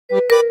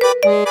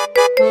It's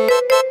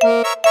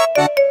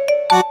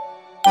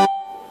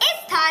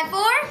time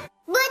for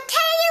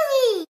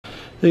Bratayley.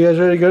 You guys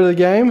ready to go to the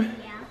game?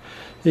 Yeah.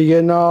 You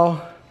getting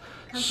all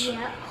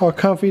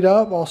comfied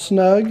up, all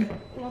snug?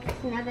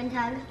 Snug and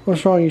tug.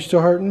 What's wrong? You still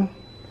hurting?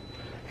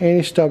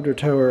 Annie stubbed her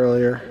toe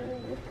earlier.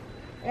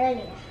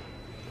 Earlier.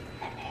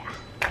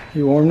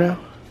 You warm now?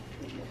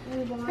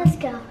 Let's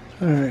go.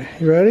 Alright,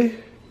 you ready?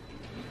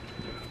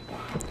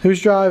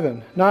 Who's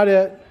driving? Not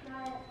it.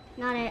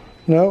 Not it.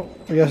 Nope,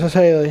 I guess it's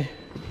Hayley.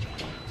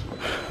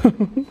 Where are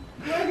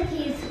the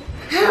keys?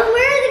 Where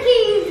are the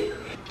keys?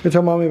 Go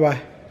tell mommy bye.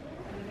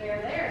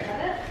 They're there, is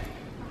that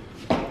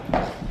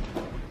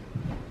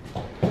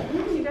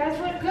it? You guys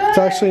look good. It's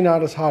actually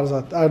not as hot as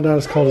not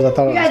as cold as I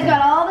thought it You was. guys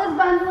got all this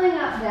bundling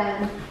up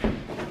then.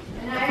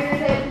 And now you're gonna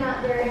say it's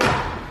not very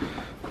hot.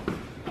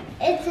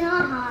 It's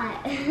not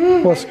hot.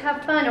 Well, it's,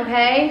 Have fun,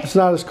 okay? it's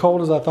not as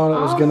cold as I thought it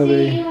was going to I'll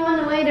see be. you on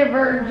the way to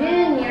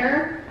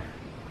Virginia.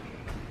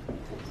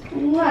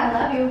 Ooh, I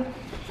love you.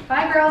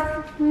 Bye,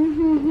 girls.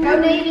 Go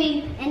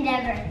Navy.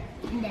 Endeavor.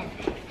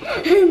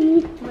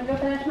 Wanna go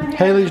finish my hair?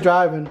 Hayley's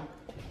driving.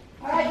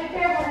 All right, be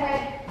careful,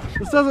 hey.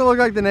 This doesn't look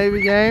like the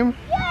Navy game.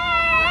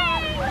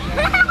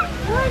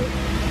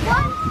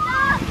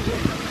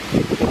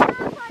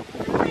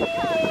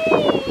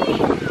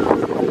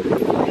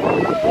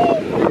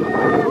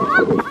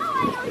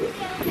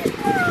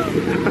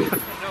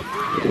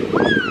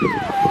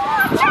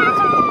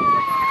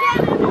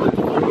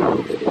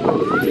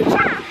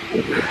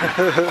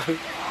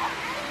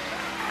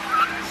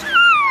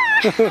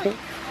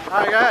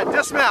 Alright, go ahead,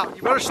 dismount.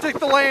 You better stick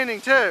the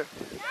landing too.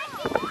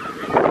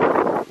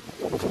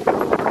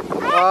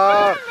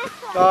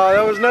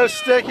 There was no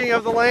sticking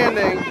of the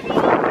landing.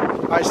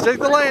 Alright, stick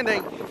the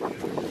landing.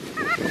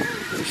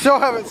 You still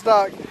haven't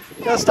stuck.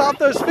 You gotta stop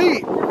those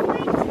feet.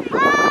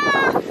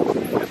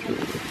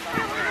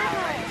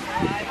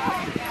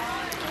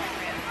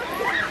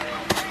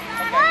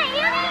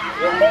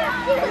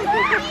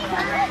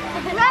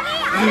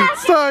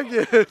 Stuck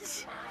it. Ready?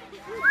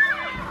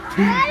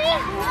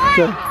 1,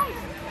 2, 3.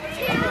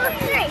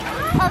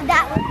 Oh,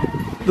 that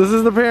one. This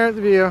is the parents'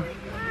 view.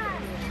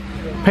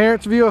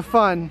 Parents' view of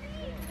fun.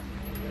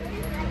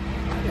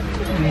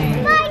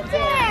 My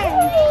turn.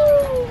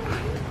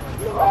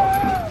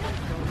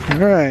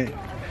 All right.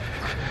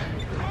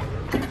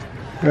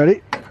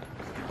 Ready?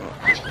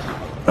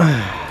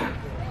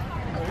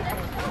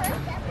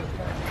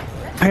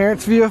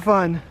 Parents' view of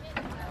fun.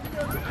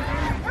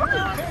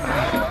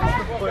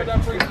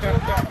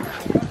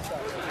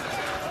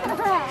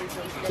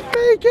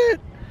 Make it!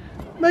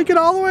 Make it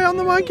all the way on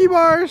the monkey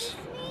bars.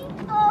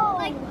 Oh,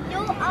 like,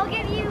 no, I'll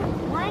give you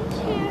 1,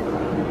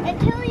 2,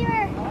 until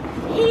you're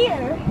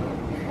here,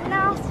 and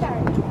I'll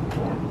start.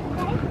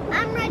 Okay?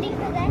 I'm ready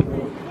for this.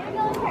 You're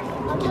going first.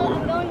 I'm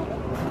going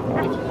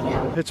after you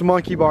go. It's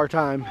monkey bar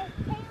time.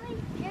 Hayley,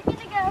 you're gonna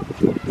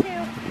go to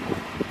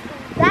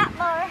that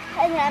bar,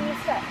 and then I'm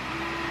gonna start.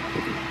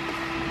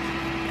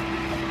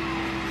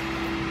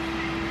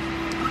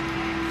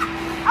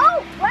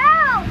 Oh,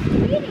 wow!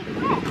 Really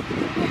quick.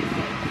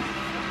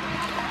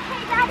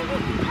 Okay, Daddy,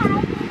 can you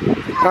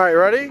try? All right,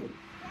 ready?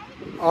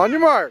 On your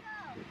mark.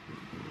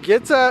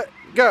 Get set,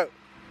 go.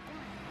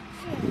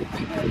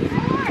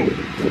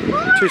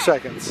 2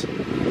 seconds. 4.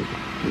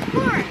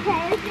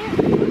 Okay, let's do it.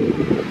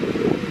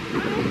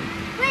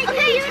 Wait, can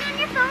you do it on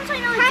your phone so I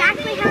know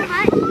exactly how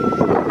much?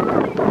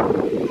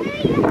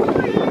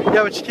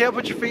 Yeah, but you can't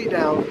put your feet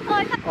down. Oh,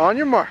 I thought- On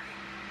your mark.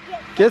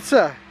 Get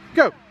set,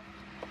 go.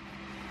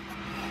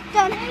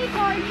 Done. Hey,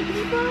 Cardi, can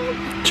you go?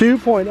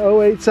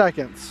 2.08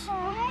 seconds.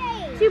 Oh,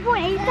 hey.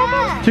 2.8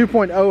 seconds?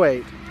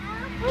 2.08.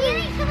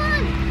 Hayley, come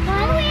on.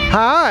 1,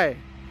 Hi.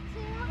 2,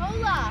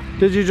 Hola.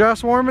 Did you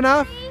dress warm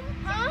enough?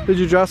 Huh? Did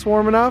you dress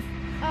warm enough?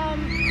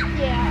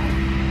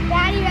 Yeah.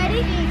 Daddy,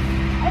 ready?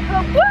 I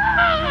go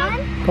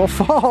 1, Don't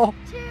fall.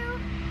 2,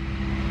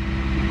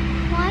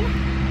 1,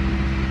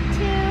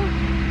 2,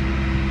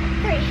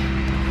 3.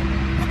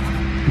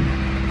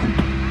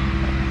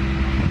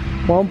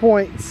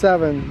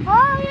 1.7.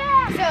 Oh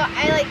yeah! So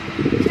I like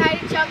try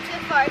to jump to the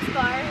farthest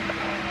bar.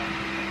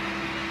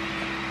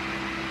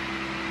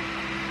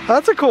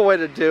 That's a cool way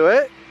to do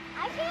it.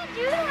 I can't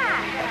do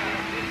that.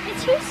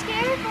 It's too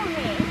scary for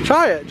me.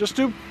 Try it. Just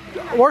do.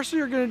 Worst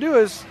you're gonna do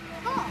is.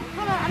 Oh,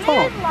 hold on. I'm Oh.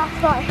 gonna do the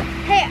last bar.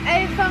 Hey,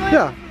 I found my.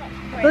 Yeah.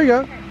 There you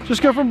go.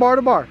 Just go from bar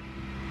to bar.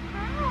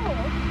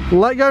 Ow.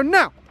 Let go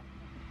now.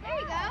 There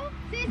you go.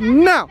 See, it's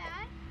Now. bad.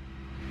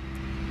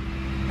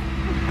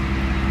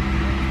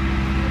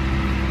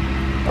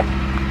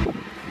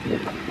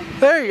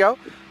 There you go.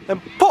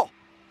 And pull.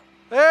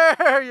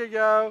 There you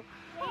go.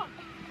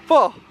 Pull.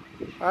 All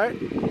right.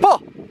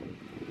 Pull.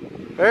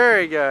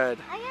 Very good.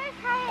 I'm gonna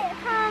try it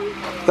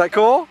from. Is that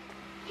cool?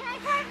 Can I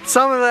try?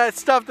 Some of that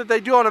stuff that they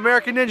do on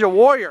American Ninja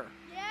Warrior.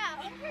 Yeah.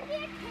 It could be a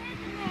kid's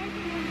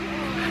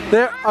American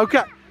There.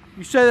 Okay.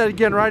 You say that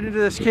again right into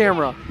this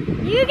camera.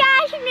 Ninja. You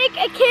guys should make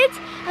a kid's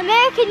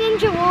American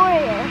Ninja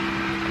Warrior.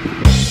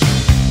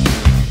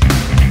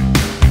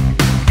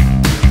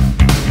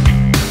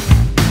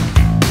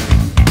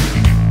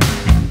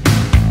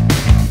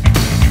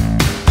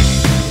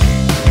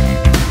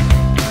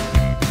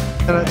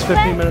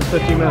 15 minutes,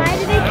 15 minutes. Why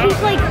do they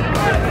keep like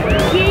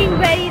getting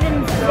ready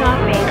then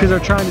stopping? Because they're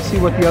trying to see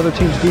what the other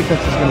team's defense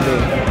is going to be.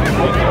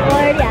 Well,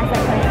 I already asked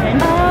that question.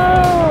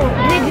 Oh,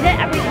 do they do that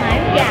every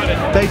time?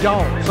 Yeah. They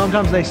don't.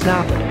 Sometimes they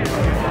snap it.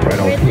 Right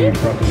on speed,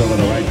 crosses over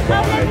the right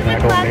side,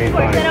 tackle made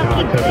by KATZ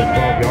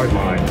at the 12-yard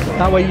line.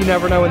 That way you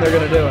never know when they're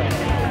going to do it.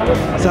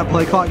 Does that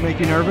play clock make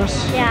you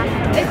nervous? Yeah.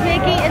 It's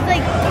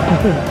like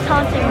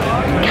taunting me.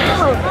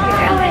 Go,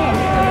 throw it.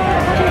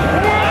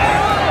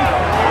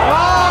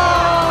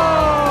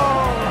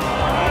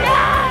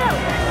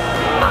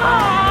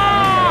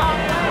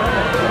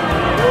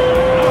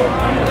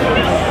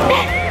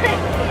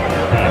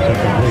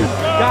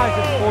 Guys,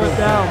 it's 4th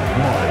down.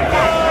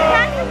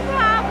 That's the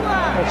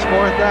problem. It's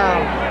 4th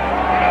down.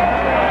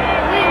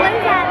 Wait, what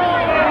does that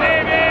mean? What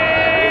does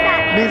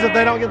that mean? Means if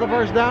they don't get the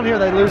first down here,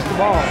 they lose the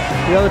ball.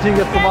 The other team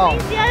gets the ball.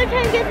 The other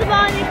team gets the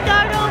ball and they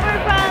start over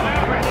from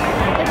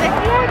the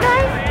 50-yard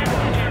line?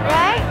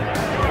 Right?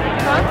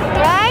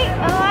 Right?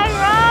 Am I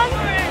wrong?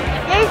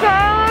 They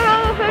start over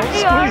on the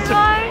 50-yard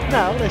line?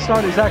 No, they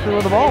start exactly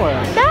where the ball is.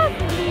 That's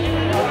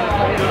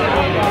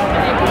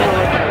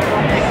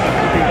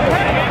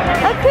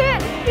I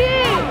can't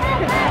see.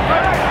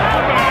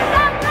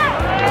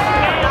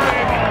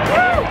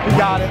 He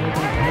got it.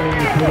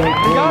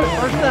 He got it.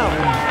 First down.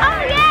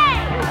 Oh, yay!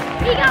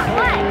 He got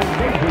what? A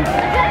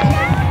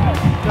touchdown?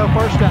 No,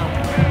 first down.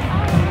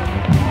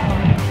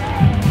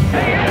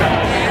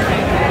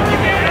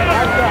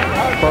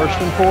 First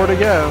and 4 to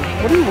go.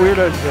 What are you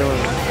weirdos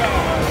doing?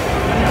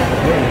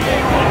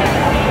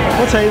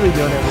 What's Hayley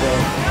doing every day?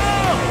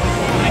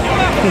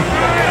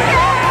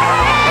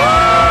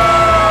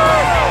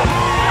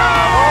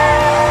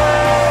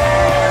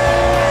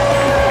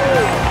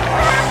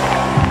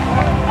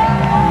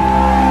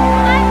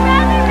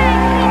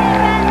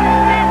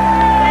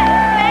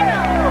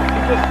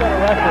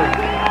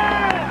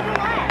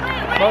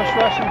 Most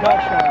rushing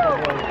touchdowns, I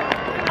believe.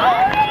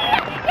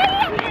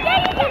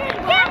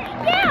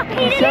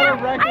 He set a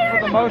record for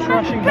the most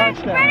rushing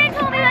touchdowns. Brennan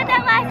told me about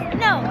that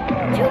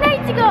 2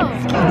 nights ago.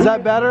 Is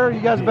that better? You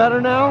guys better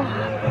now?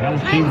 I'm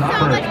so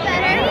much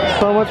better.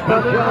 So much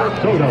better?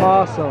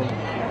 Awesome.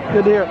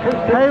 Good to hear.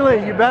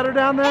 Hayley, you better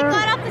down there? I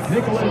got off the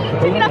stick.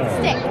 Took it off the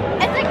stick.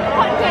 It's like a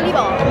cotton candy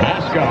ball.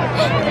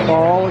 Mascot.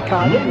 Ball of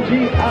cotton.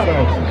 Lindsay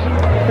Adams.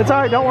 It's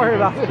alright, don't worry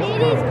about it.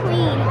 It is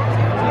clean.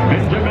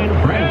 Benjamin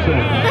Branson.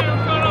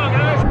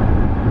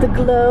 The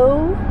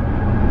glow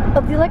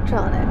of the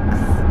electronics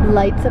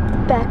lights up the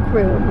back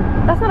room.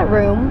 That's not a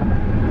room.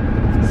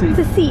 It's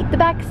a seat, the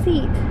back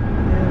seat.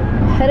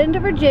 Heading to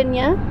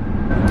Virginia.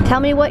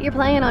 Tell me what you're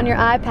playing on your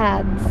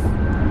iPads.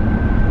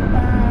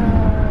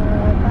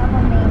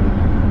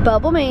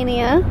 Bubble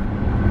Mania.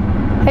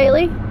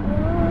 Hayley,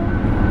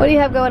 what do you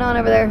have going on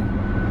over there?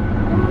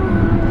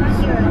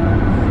 Crossy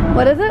Road.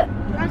 What is it?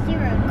 Crossy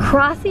Road.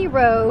 Crossy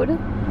Road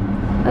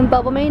and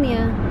Bubble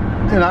Mania.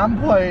 And I'm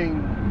playing.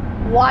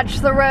 Watch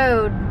the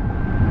road.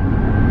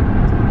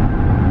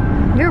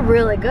 You're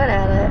really good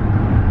at it.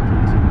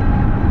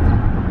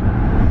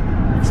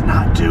 It's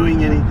not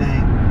doing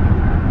anything.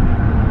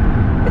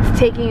 It's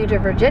taking you to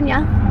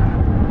Virginia.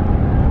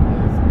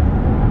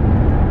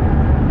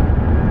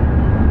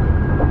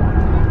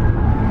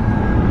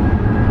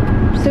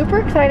 Super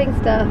exciting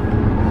stuff.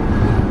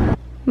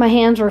 My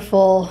hands were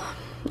full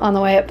on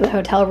the way up to the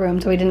hotel room,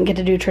 so we didn't get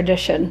to do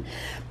tradition.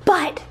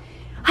 But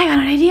I got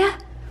an idea.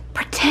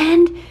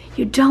 Pretend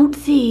you don't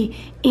see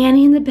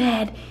Annie in the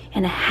bed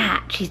in a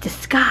hat. She's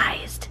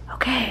disguised.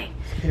 Okay.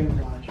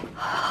 Camouflage.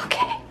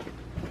 Okay.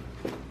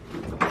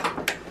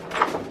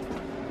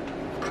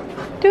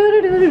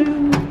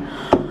 Doo-doo-doo-doo-doo.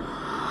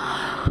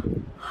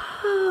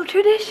 Oh,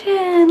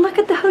 tradition. Look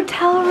at the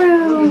hotel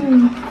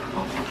room.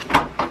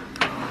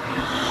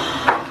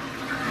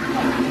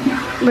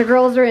 The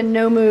girls are in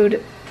no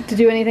mood to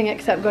do anything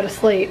except go to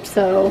sleep,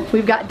 so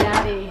we've got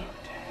Daddy.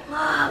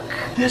 Look.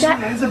 This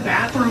one has a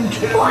bathroom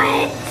too.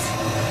 What?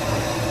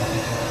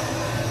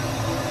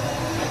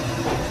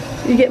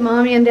 You get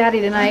Mommy and Daddy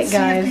tonight, Let's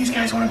guys. see if these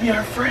guys want to be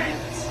our friends.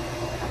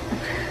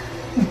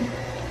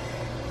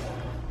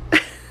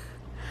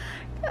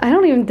 I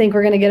don't even think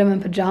we're gonna get them in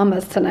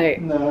pajamas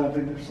tonight. No, I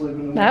think they're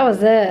sleeping. That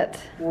was it.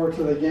 Forward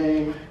to the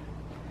game.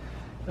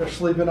 They're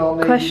sleeping all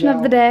night. Question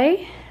of the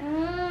day?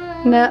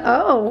 No.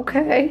 Oh,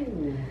 okay.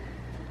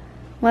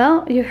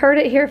 Well, you heard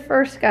it here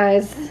first,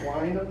 guys.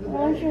 Wine of the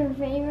What's day. your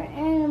favorite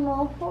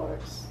animal?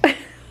 Horse.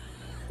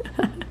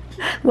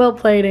 Well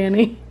played,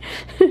 Annie.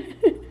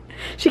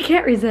 She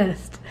can't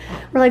resist.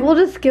 We're like, we'll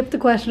just skip the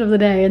question of the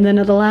day, and then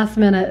at the last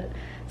minute.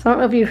 So I don't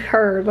know if you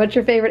heard. What's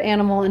your favorite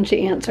animal? And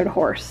she answered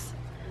horse.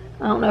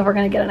 I don't know if we're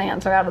gonna get an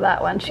answer out of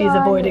that one. She's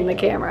avoiding the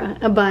camera.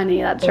 A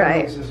bunny. That's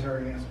right. This is her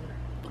answer.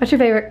 What's your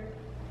favorite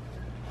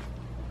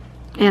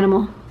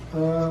animal?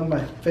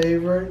 My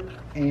favorite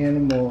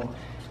animal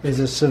is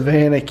a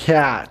Savannah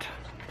cat.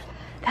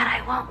 That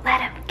I won't let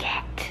him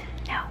get.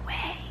 No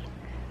way.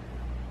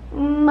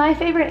 My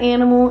favorite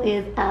animal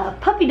is a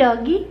puppy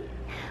doggy.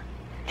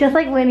 Just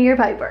like Winnie or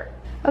Piper.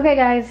 Okay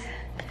guys,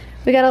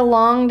 we got a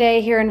long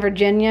day here in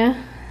Virginia.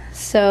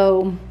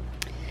 So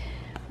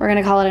we're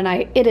gonna call it a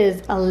night. It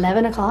is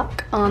 11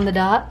 o'clock on the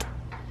dot.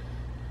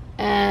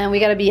 And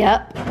we gotta be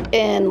up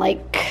in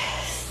like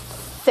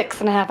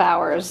 6.5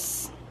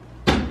 hours.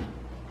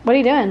 What are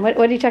you doing? What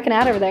are you checking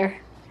out over there?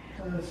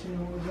 See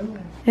what was in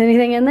there.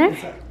 Anything in there?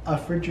 It's a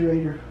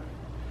refrigerator,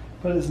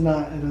 but it's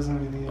not. It doesn't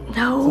have anything in it.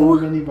 No.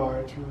 It's a mini bar.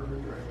 It's a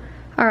refrigerator.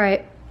 All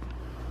right.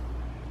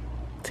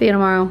 See you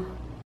tomorrow.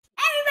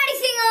 Everybody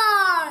sing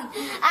along!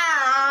 I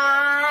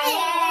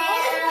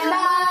am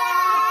a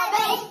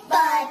baked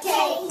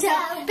potato,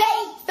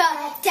 baked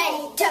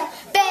potato,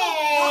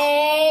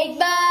 baked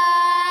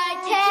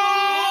potato.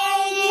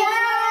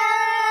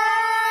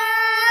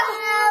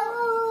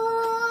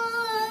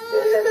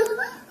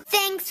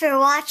 Thanks for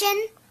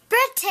watching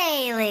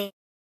Bratayley.